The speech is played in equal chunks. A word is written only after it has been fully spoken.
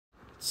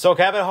So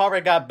Kevin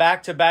Harvick got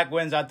back-to-back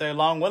wins after a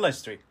long winless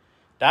streak.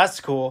 That's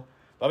cool.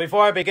 But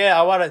before I begin,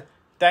 I want to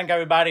thank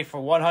everybody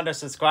for 100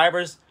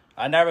 subscribers.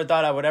 I never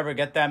thought I would ever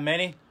get that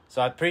many,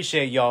 so I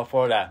appreciate y'all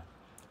for that.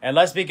 And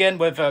let's begin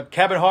with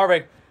Kevin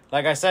Harvick.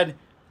 Like I said,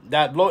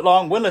 that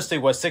long winless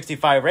streak was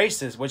 65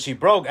 races, which he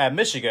broke at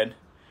Michigan.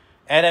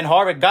 And then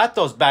Harvick got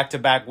those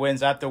back-to-back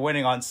wins after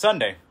winning on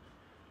Sunday.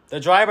 The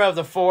driver of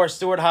the Ford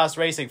Stewart-Haas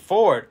Racing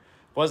Ford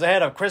was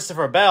ahead of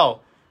Christopher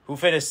Bell, who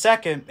finished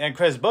second, and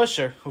Chris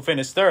Buescher, who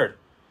finished third.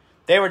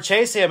 They were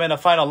chasing him in the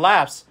final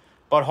laps,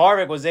 but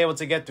Harvick was able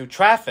to get through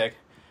traffic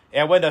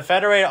and win the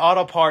Federated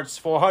Auto Parts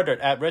 400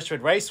 at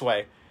Richmond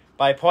Raceway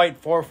by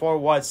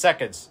 .441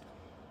 seconds.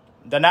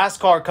 The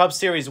NASCAR Cup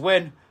Series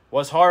win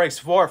was Harvick's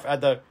fourth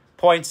at the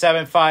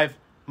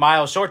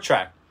 .75-mile short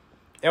track.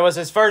 It was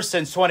his first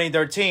since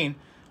 2013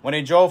 when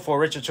he drove for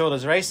Richard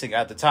Childress Racing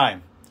at the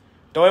time.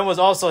 The win was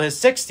also his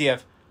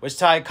 60th, which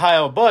tied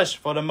Kyle Busch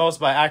for the most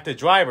by active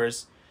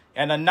drivers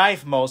and the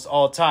ninth most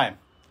all-time.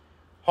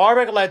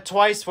 Harvick led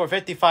twice for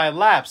 55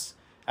 laps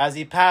as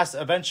he passed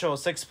eventual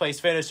sixth-place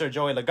finisher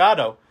Joey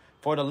Logano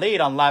for the lead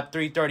on lap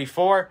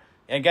 334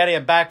 and getting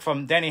it back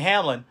from Denny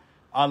Hamlin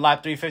on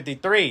lap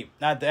 353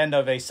 at the end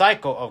of a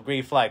cycle of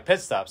green flag pit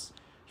stops.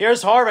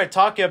 Here's Harvick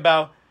talking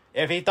about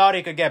if he thought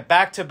he could get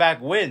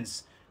back-to-back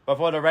wins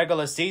before the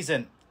regular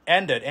season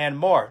ended and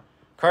more,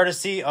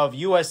 courtesy of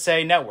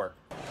USA Network.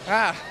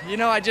 I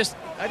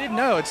didn't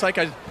know. It's like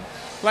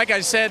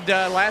I said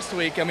last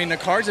week, I mean, the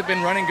cars have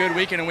been running good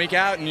week in and week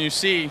out, and you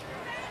see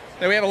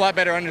that we have a lot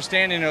better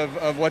understanding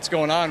of what's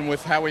going on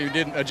with how we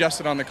did adjust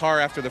it on the car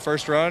after the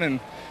first run,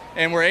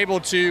 and we're able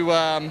to,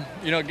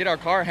 get our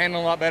car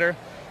handling a lot better.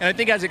 And I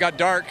think as it got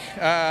dark,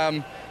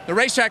 the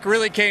racetrack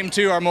really came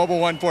to our Mobil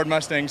 1 Ford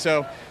Mustang.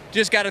 So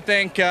just got to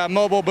thank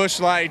Mobil, Busch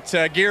Light,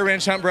 Gear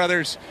Wrench, Hunt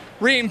Brothers,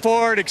 Ream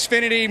Ford,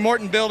 Xfinity,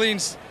 Morton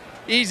Buildings,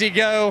 Easy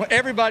Go,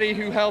 everybody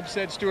who helps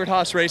at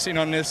Stewart-Haas Racing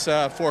on this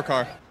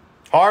four-car.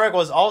 Harvick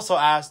was also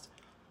asked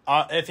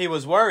if he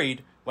was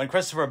worried when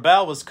Christopher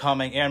Bell was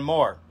coming and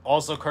more,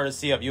 also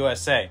courtesy of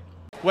USA.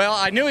 Well,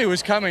 I knew he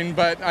was coming,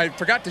 but I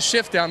forgot to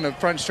shift down the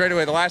front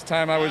straightaway the last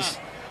time. I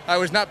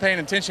was not paying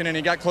attention, and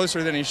he got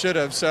closer than he should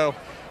have. So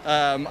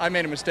I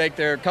made a mistake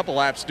there a couple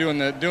laps doing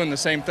the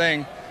same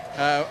thing.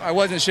 I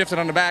wasn't shifting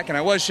on the back, and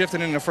I was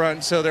shifting in the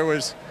front, so there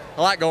was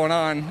a lot going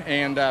on,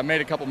 and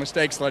made a couple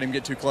mistakes, let him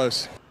get too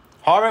close.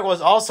 Harvick was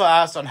also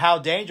asked on how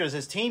dangerous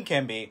his team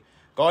can be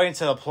going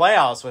into the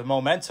playoffs with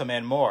momentum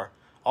and more,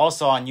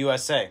 also on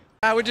USA.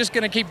 We're just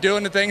going to keep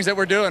doing the things that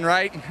we're doing,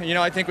 right?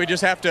 I think we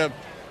just have to,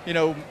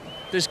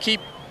 just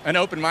keep an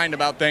open mind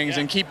about things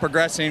and keep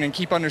progressing and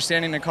keep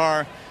understanding the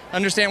car,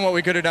 understand what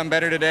we could have done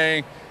better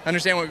today,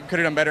 understand what we could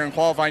have done better in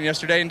qualifying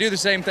yesterday, and do the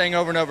same thing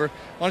over and over.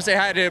 I want to say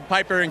hi to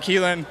Piper and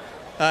Keelan,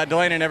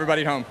 Delaney, and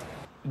everybody at home.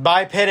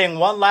 By pitting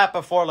one lap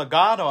before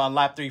Logano on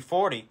lap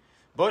 340,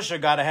 Buescher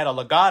got ahead of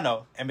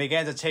Logano and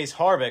began to chase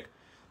Harvick,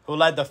 who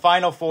led the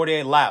final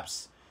 48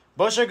 laps.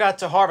 Buescher got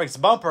to Harvick's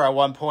bumper at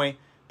one point,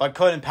 but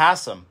couldn't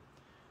pass him.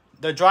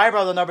 The driver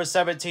of the number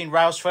 17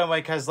 Roush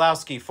Fenway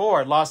Keselowski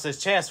Ford lost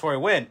his chance for a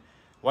win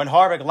when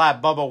Harvick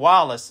lapped Bubba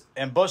Wallace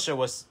and Buescher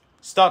was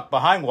stuck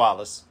behind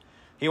Wallace.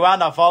 He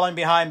wound up falling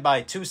behind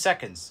by 2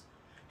 seconds.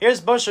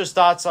 Here's Buescher's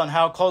thoughts on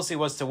how close he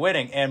was to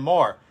winning and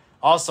more,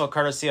 also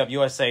courtesy of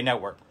USA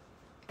Network.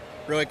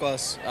 Really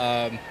close.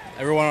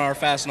 Everyone on our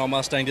Fastenal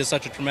Mustang did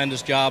such a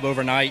tremendous job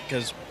overnight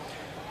because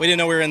we didn't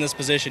know we were in this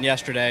position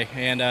yesterday,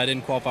 and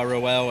didn't qualify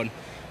real well, and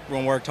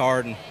everyone worked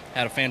hard and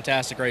had a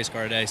fantastic race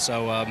car today.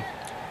 So I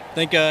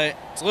think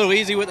it's a little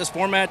easy with this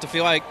format to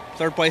feel like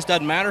third place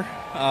doesn't matter,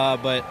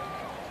 but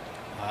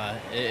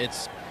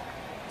it's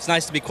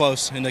nice to be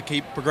close and to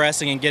keep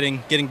progressing and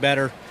getting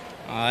better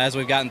as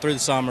we've gotten through the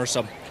summer.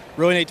 So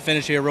really neat to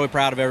finish here. Really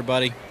proud of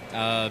everybody.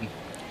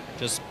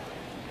 Just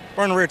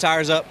burn the rear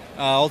tires up.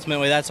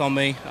 Ultimately, that's on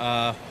me.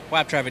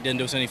 Lap traffic didn't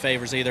do us any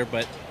favors either,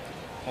 but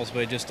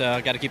ultimately just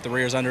got to keep the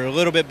rears under a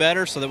little bit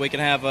better so that we can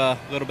have a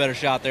little better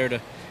shot there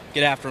to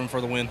get after him for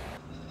the win.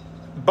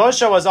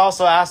 Buescher was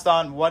also asked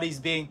on what he's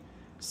being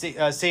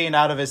seeing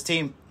out of his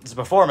team's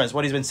performance,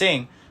 what he's been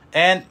seeing,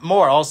 and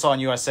more, also on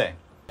USA.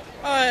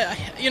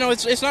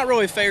 It's not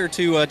really fair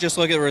to just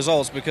look at the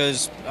results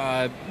because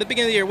at the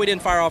beginning of the year we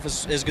didn't fire off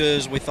as good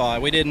as we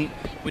thought. We didn't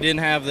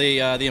have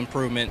the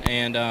improvement,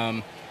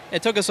 and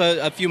it took us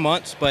a few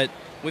months, but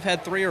we've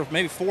had 3 or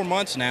maybe 4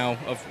 months now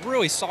of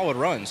really solid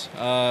runs.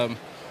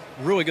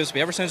 Really good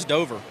speed ever since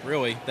Dover.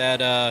 Really,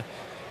 that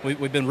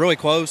we've been really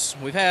close.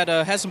 We've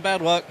had some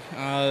bad luck,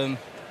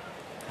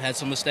 had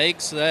some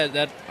mistakes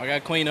that I got to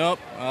clean up.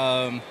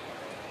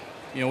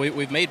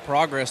 We've made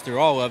progress through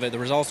all of it. The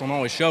results don't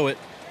always show it.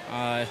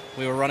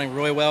 We were running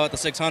really well at the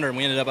 600, and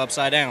we ended up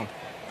upside down.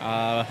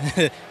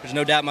 There's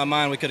no doubt in my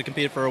mind we could have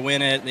competed for a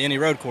win at the Indy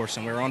Road Course,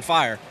 and we were on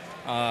fire.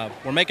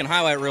 We're making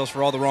highlight reels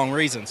for all the wrong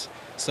reasons.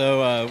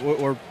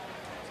 So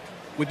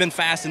we've been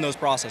fast in those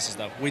processes,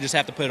 though. We just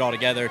have to put it all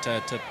together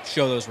to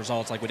show those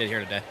results like we did here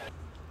today.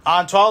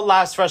 On 12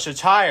 laps fresher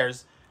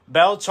tires,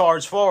 Bell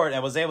charged forward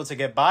and was able to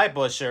get by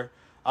Buescher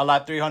on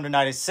lap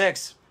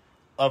 396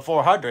 of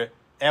 400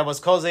 and was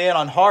closing in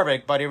on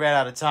Harvick, but he ran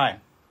out of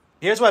time.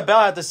 Here's what Bell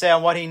had to say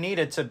on what he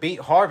needed to beat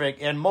Harvick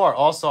and more,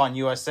 also on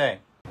USA.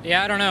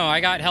 Yeah, I don't know. I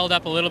got held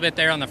up a little bit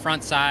there on the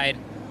front side.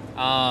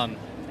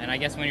 And I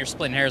guess when you're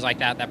splitting hairs like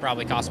that, that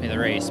probably cost me the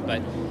race.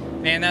 But,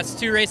 man, that's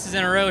 2 races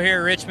in a row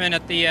here at Richmond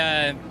at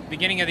the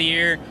beginning of the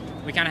year.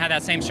 We kind of had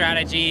that same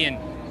strategy and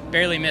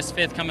barely missed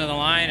 5th coming to the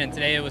line, and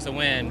today it was a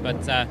win.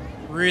 But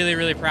really,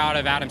 really proud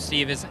of Adam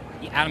Stevens,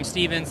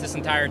 this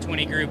entire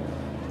 20 group.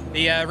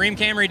 The Ream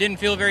Camry didn't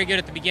feel very good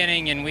at the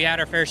beginning, and we had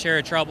our fair share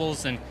of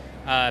troubles. And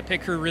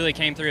pit crew really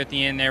came through at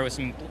the end there with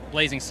some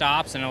blazing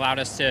stops and allowed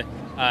us to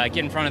get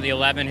in front of the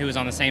 11, who was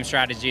on the same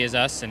strategy as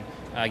us, and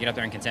get up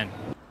there and contend.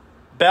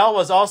 Bell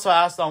was also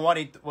asked on what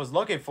he was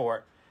looking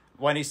for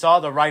when he saw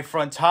the right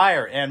front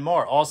tire and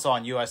more, also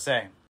on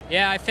USA.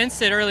 Yeah, I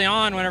fenced it early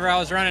on whenever I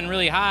was running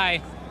really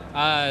high,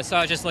 so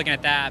I was just looking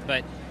at that.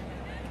 But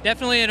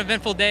definitely an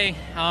eventful day.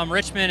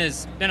 Richmond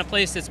has been a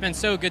place that's been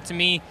so good to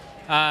me.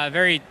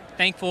 Very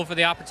thankful for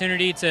the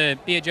opportunity to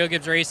be at Joe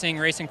Gibbs Racing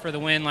for the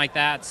win like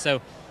that.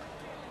 So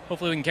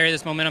hopefully we can carry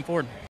this momentum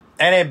forward.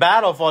 In a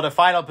battle for the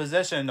final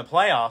position in the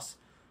playoffs,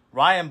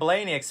 Ryan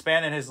Blaney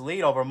expanded his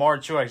lead over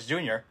Martin Truex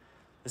Jr.,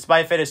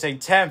 despite finishing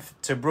 10th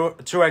to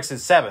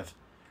Truex's 7th.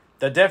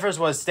 The difference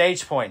was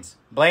stage points.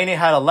 Blaney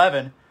had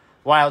 11,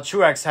 while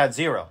Truex had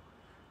 0.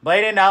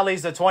 Blaney now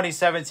leads the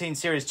 2017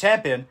 Series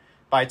champion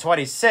by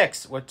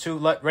 26 with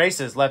 2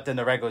 races left in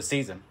the regular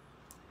season.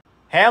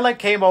 Hamlin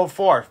came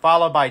 04th,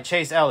 followed by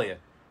Chase Elliott.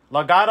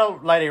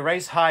 Logano led a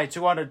race-high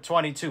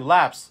 222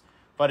 laps,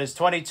 but his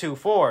 22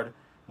 Ford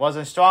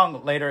wasn't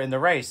strong later in the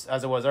race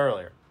as it was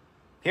earlier.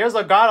 Here's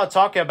Logano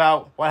talking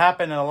about what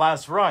happened in the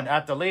last run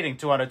after leading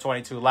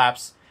 222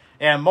 laps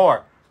and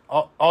more,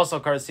 also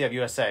courtesy of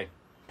USA.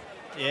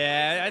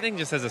 Yeah, I think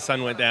just as the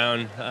sun went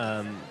down,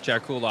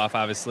 Jack cooled off,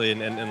 obviously,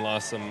 and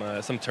lost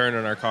some turn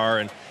on our car.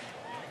 And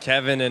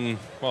Kevin and,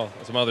 well,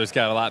 some others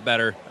got a lot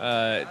better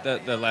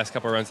the last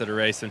couple of runs of the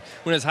race. And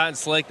when it was hot and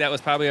slick, that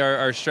was probably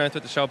our strength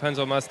with the Shell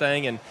Penzo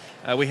Mustang.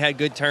 And we had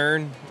good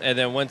turn. And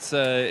then once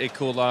it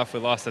cooled off, we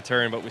lost the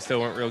turn, but we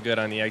still weren't real good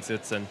on the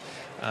exits. And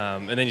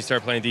then you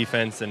start playing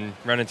defense and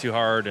running too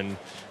hard, and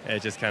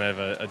it's just kind of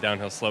a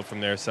downhill slope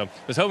from there. So I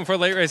was hoping for a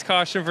late race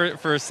caution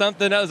for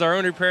something. That was our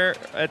only prayer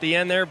at the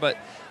end there. But,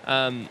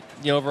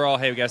 overall,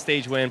 hey, we got a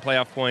stage win,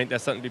 playoff point.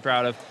 That's something to be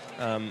proud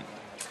of.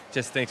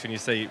 Just stinks when you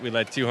say we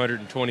led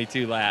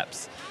 222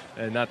 laps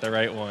and not the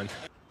right one.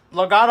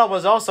 Logano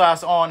was also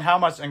asked on how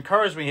much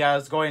encouragement he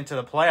has going into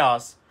the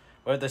playoffs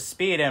with the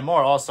speed and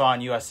more, also on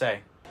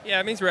USA.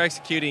 Yeah, it means we're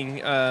executing,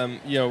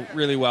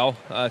 really well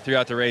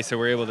throughout the race, so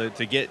we're able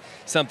to get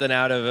something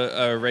out of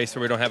a race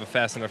where we don't have a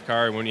fast enough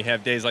car. And when you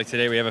have days like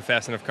today, we have a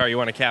fast enough car, you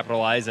want to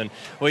capitalize. And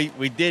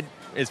we did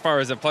as far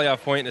as a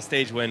playoff point and a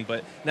stage win,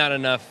 but not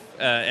enough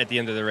at the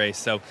end of the race.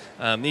 So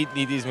need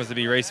these ones to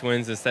be race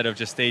wins instead of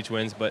just stage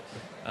wins. But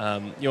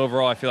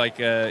overall, I feel like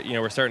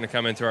we're starting to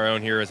come into our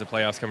own here as the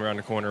playoffs come around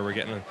the corner. We're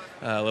getting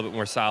a little bit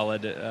more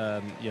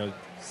solid,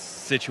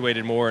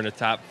 situated more in the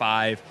top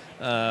 5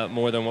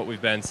 more than what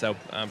we've been. So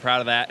I'm proud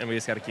of that, and we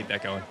just got to keep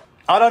that going.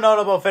 Other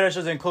notable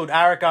finishers include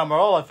Eric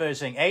Almirola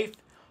finishing 8th,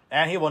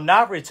 and he will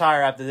not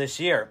retire after this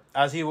year,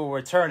 as he will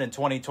return in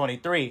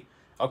 2023,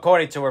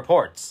 according to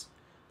reports.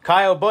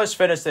 Kyle Busch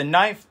finished in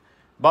 9th,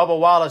 Bubba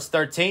Wallace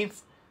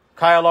 13th,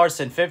 Kyle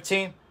Larson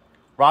 15th,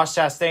 Ross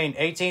Chastain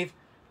 18th,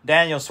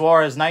 Daniel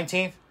Suarez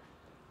 19th,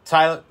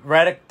 Tyler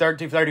Reddick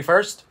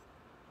 31st,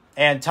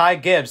 and Ty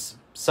Gibbs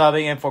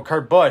subbing in for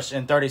Kurt Busch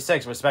in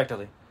 36th,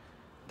 respectively.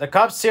 The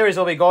Cup Series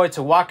will be going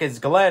to Watkins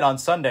Glen on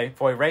Sunday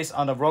for a race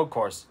on the road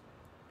course.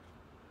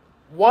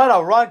 What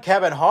a run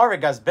Kevin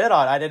Harvick has been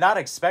on. I did not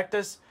expect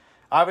this.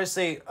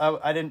 Obviously,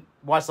 I didn't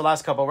watch the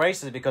last couple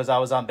races because I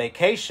was on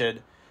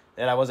vacation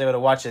and I was able to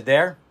watch it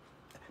there.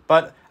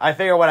 But I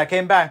figured when I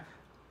came back,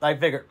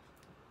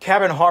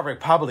 Kevin Harvick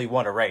probably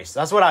won a race.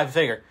 That's what I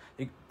figured.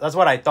 That's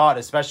what I thought,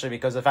 especially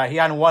because of the fact he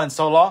hadn't won in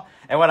so long.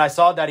 And when I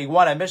saw that he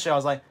won at Michigan, I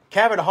was like,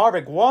 Kevin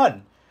Harvick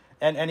won.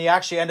 And he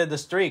actually ended the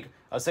streak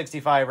of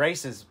 65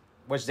 races,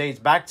 which dates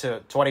back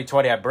to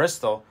 2020 at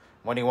Bristol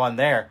when he won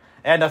there.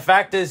 And the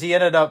fact is he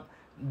ended up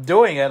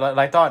doing it.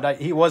 I thought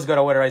that he was going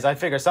to win a race. I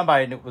figured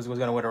somebody was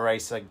going to win a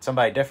race, like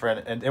somebody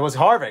different, and it was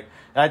Harvick.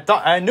 And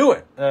I knew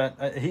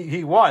it.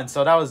 He won,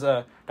 so that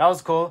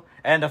was cool.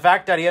 And the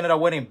fact that he ended up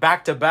winning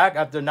back-to-back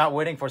after not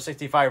winning for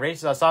 65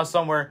 races, I saw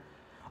somewhere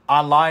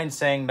online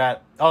saying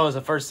that, it was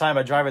the first time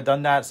a driver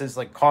done that since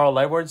like Carl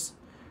Edwards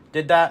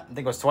did that. I think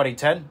it was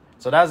 2010.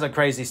 So that was a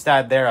crazy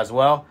stat there as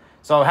well.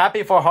 So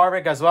happy for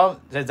Harvick as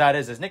well, since that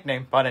is his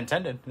nickname, pun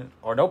intended,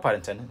 or no pun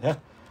intended.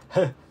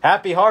 Yeah.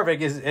 Happy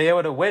Harvick is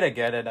able to win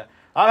again, and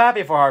I'm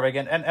happy for Harvick.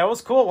 And it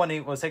was cool when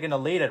he was taking the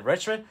lead at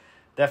Richmond.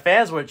 The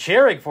fans were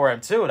cheering for him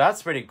too.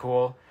 That's pretty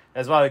cool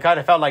as well. It kind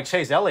of felt like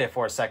Chase Elliott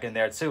for a second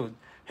there too,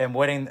 him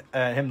winning,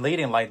 him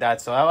leading like that.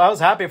 So I was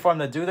happy for him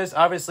to do this.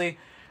 Obviously,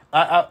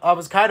 I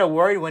was kind of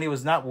worried when he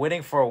was not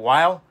winning for a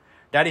while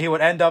that he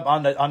would end up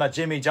on a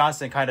Jimmy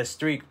Johnson kind of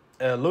streak,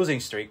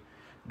 losing streak,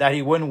 that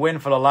he wouldn't win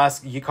for the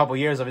last couple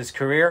years of his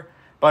career.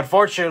 But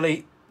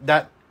fortunately,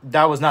 that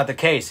was not the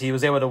case. He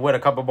was able to win a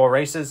couple more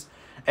races.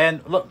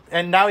 And look,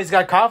 and now he's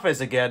got confidence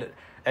again.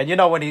 And you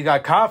know, when he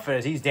got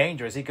confidence, he's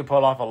dangerous. He can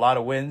pull off a lot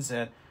of wins,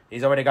 and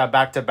he's already got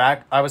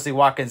back-to-back. Obviously,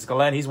 Watkins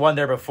Glen, he's won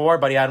there before,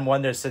 but he hadn't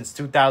won there since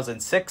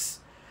 2006.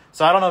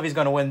 So I don't know if he's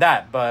going to win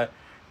that, but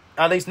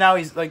at least now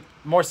he's like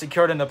more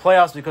secured in the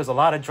playoffs because a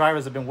lot of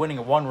drivers have been winning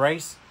in one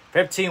race.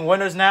 15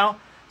 winners now.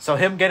 So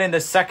him getting the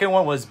second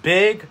one was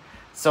big.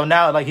 So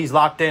now like he's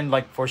locked in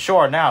like for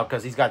sure now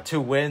because he's got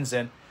 2 wins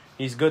and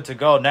he's good to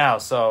go now.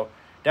 So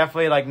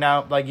definitely like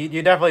now, like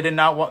you definitely did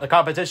not want, the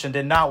competition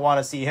did not want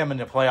to see him in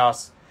the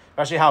playoffs,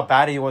 especially how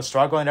bad he was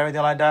struggling and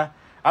everything like that.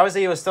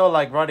 Obviously he was still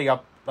like running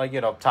up like,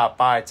 you know, top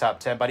 5, top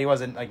 10, but he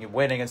wasn't like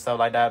winning and stuff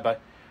like that.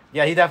 But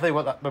yeah, he definitely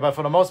was, but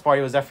for the most part,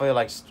 he was definitely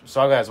like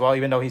struggling as well,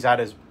 even though he's had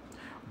his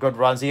good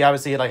runs. He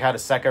obviously like had a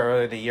second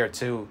earlier in the year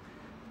too.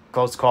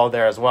 Close call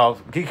there as well.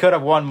 He could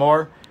have won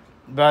more,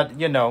 but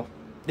you know,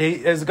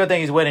 it's a good thing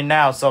he's winning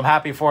now. So I'm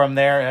happy for him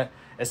there,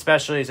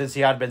 especially since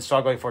he had been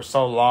struggling for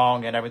so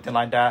long and everything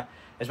like that.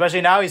 Especially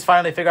now he's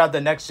finally figured out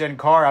the next gen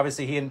car.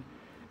 Obviously he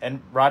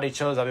and Roddy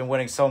Childs have been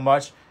winning so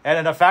much, and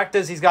then the fact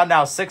is he's got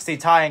now 60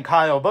 tying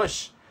Kyle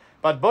Busch,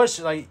 but Busch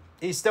like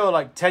he's still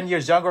like 10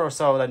 years younger or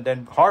so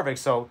than Harvick,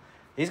 so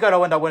he's going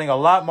to end up winning a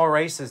lot more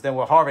races than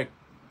what Harvick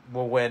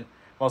will win,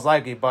 most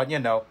likely. But, you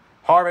know,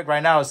 Harvick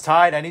right now is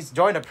tied, and he's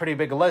joined a pretty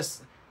big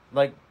list,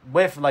 like,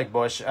 with, like,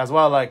 Busch, as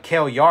well, like,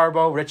 Cale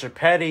Yarbo, Richard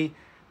Petty,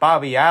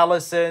 Bobby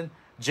Allison,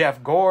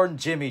 Jeff Gordon,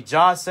 Jimmy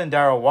Johnson,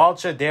 Darrell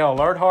Waltrip, Dale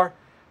Earnhardt.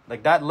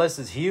 Like, that list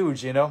is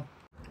huge, you know?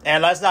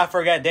 And let's not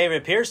forget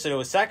David Pearson, who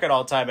was second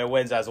all-time in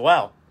wins as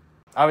well.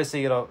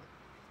 Obviously, you know,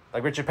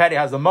 like, Richard Petty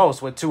has the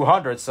most with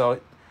 200, so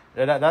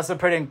that's a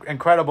pretty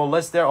incredible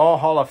list there. All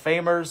Hall of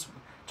Famers.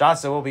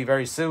 Johnson will be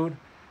very soon,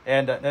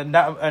 and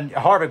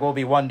Harvick will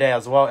be one day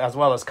as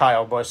well as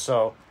Kyle Busch.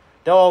 So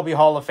they'll all be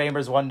Hall of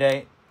Famers one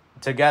day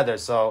together.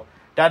 So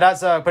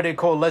that's a pretty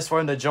cool list for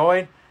him to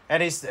join,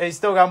 and he's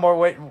still got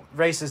more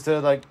races to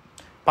like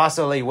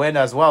possibly win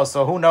as well.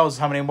 So who knows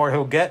how many more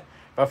he'll get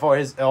before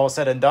he's all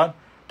said and done.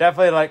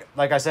 Definitely,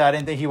 like I said, I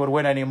didn't think he would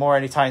win anymore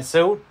anytime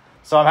soon.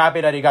 So I'm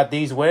happy that he got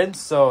these wins.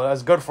 So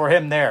that's good for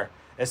him there,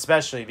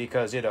 especially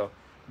because you know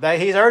that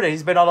he's earned it.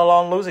 He's been on a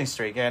long losing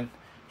streak, and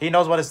he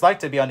knows what it's like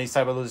to be on these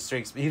type of losing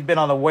streaks. He's been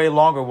on a way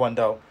longer one,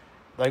 though,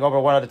 like over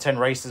 1 out of 10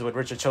 races with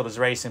Richard Childress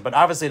Racing. But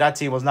obviously that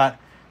team was not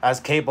as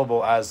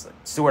capable as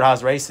Stewart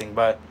Haas Racing.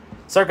 But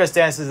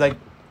circumstances like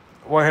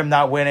were him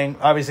not winning.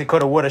 Obviously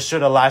could have, would have,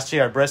 should have last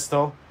year at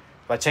Bristol.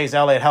 But Chase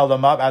Elliott held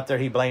him up after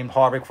he blamed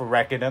Harvick for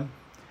wrecking him.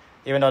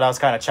 Even though that was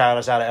kind of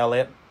childish out of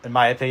Elliott, in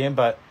my opinion.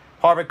 But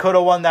Harvick could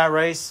have won that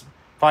race.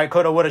 Probably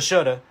could have, would have,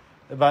 should have.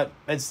 But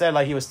instead,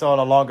 like, he was still on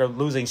a longer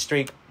losing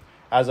streak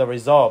as a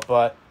result.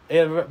 But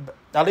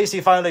at least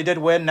he finally did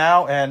win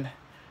now, and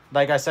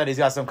like I said, he's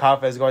got some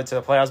confidence going to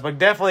the playoffs. But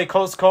definitely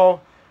close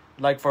call,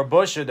 like for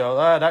Busch though.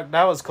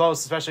 That was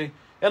close, especially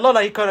it looked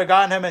like he could have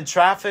gotten him in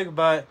traffic,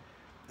 but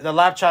the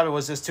lap traffic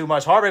was just too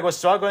much. Harvick was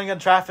struggling in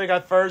traffic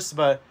at first,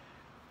 but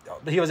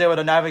he was able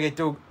to navigate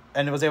through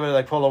and was able to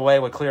like pull away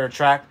with clearer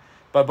track.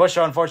 But Busch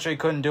unfortunately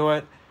couldn't do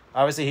it.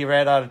 Obviously, he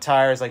ran out of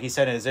tires, like he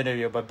said in his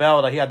interview. But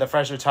Bell, like, he had the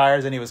fresher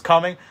tires and he was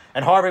coming.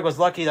 And Harvick was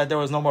lucky that there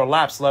was no more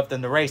laps left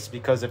in the race,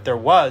 because if there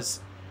was,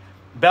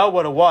 Bell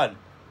would have won,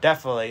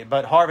 definitely.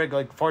 But Harvick,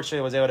 like,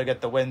 fortunately was able to get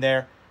the win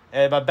there.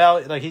 But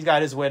Bell, like, he's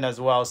got his win as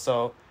well.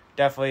 So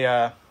definitely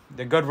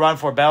the good run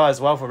for Bell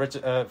as well,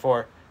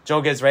 for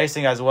Joe Gibbs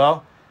Racing as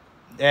well.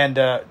 And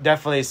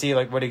definitely see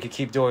like what he could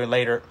keep doing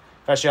later,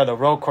 especially on the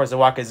road course of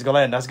Watkins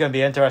Glen. That's going to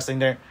be interesting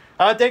there.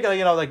 I think,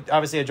 you know, like,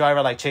 obviously a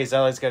driver like Chase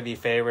Elliott's going to be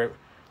favorite.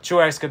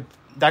 Truex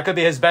could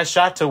be his best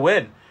shot to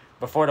win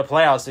before the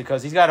playoffs,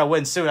 because he's got to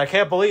win soon. I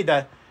can't believe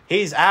that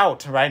he's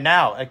out right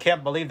now. I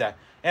can't believe that.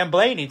 And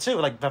Blaney too,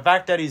 like the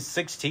fact that he's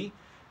 60,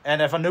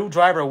 and if a new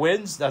driver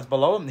wins that's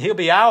below him, he'll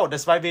be out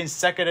despite being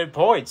second in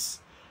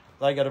points,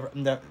 like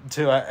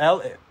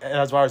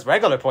as far as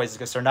regular points,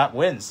 because they're not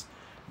wins.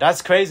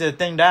 That's crazy to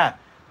think that.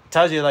 It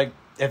tells you, like,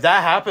 if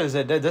that happens,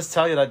 it just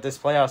tell you that this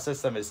playoff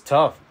system is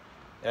tough,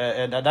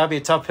 and that'd be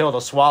a tough pill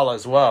to swallow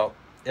as well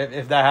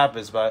if that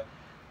happens. But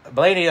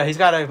Blaney, he's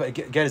got to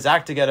get his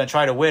act together and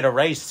try to win a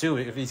race too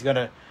if he's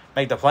gonna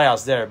make the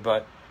playoffs there.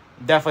 But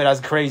definitely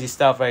that's crazy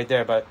stuff right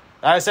there. But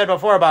I said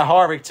before about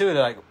Harvick too,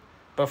 that, like,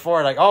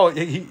 before, like, oh,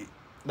 he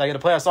like the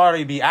playoffs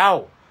already be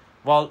out.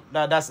 Well,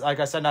 that's, like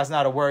I said, that's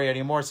not a worry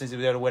anymore, since he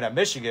was able to win at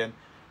Michigan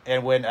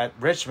and win at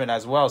Richmond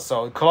as well.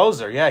 So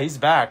closer, yeah, he's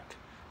back.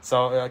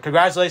 So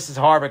congratulations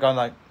to Harvick on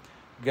like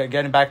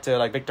getting back to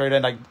like victory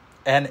then, like,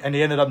 and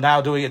he ended up now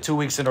doing it 2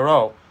 weeks in a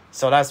row.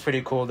 So that's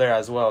pretty cool there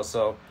as well.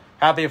 So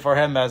happy for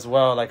him as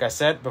well, like I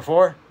said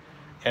before,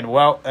 and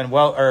well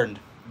earned,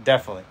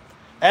 definitely.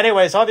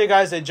 Anyways, hope you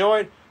guys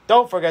enjoyed.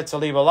 Don't forget to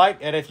leave a like,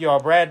 and if you are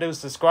brand new,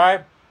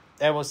 subscribe.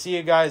 And we'll see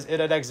you guys in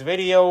the next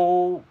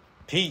video.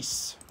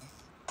 Peace.